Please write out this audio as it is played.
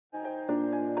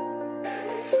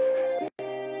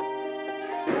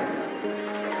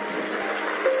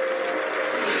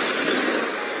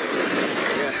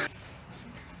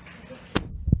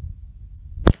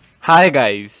Hi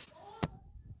guys,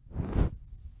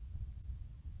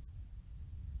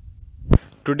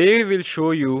 today we will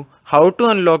show you how to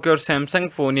unlock your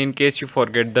Samsung phone in case you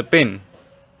forget the pin.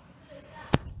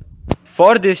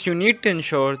 For this you need to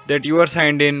ensure that you are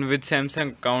signed in with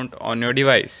Samsung account on your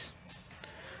device.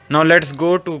 Now let's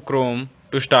go to Chrome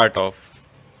to start off.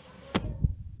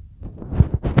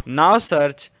 Now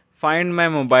search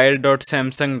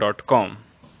findmymobile.samsung.com.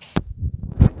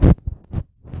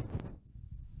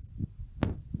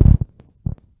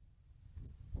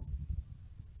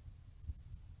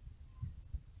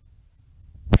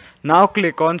 Now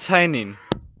click on sign in.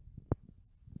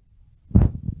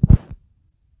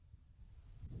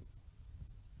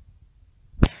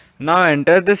 Now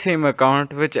enter the same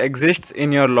account which exists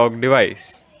in your locked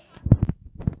device.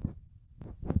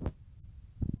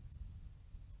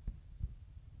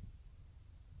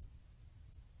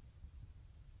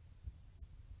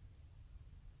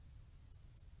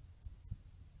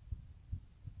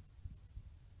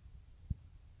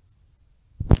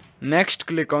 Next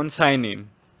click on sign in.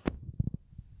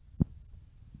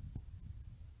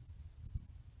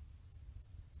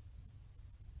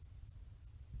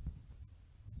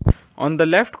 On the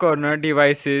left corner,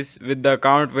 devices with the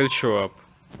account will show up.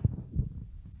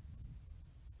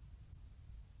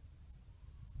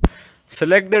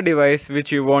 Select the device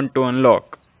which you want to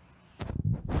unlock.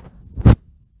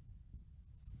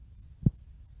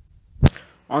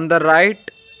 On the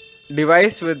right,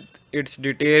 device with its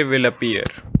detail will appear.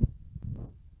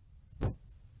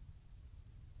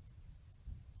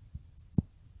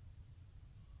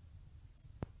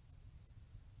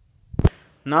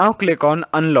 Now click on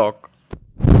unlock.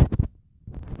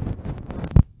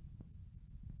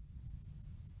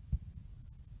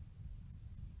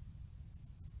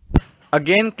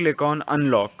 Again click on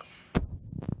unlock.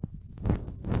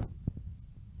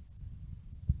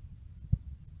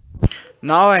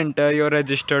 Now enter your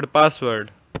registered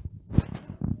password.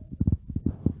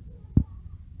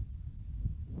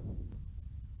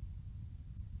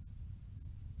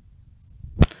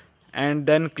 And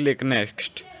then click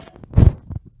next.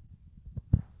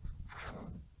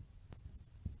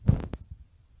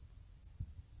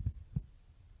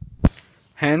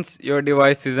 Hence your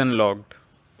device is unlocked.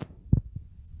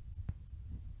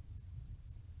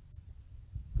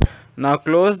 Now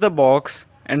close the box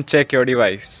and check your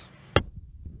device.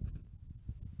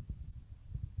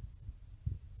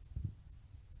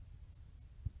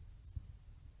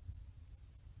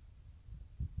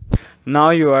 Now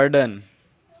you are done.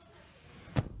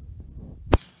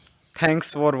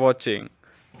 Thanks for watching.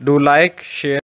 Do like, share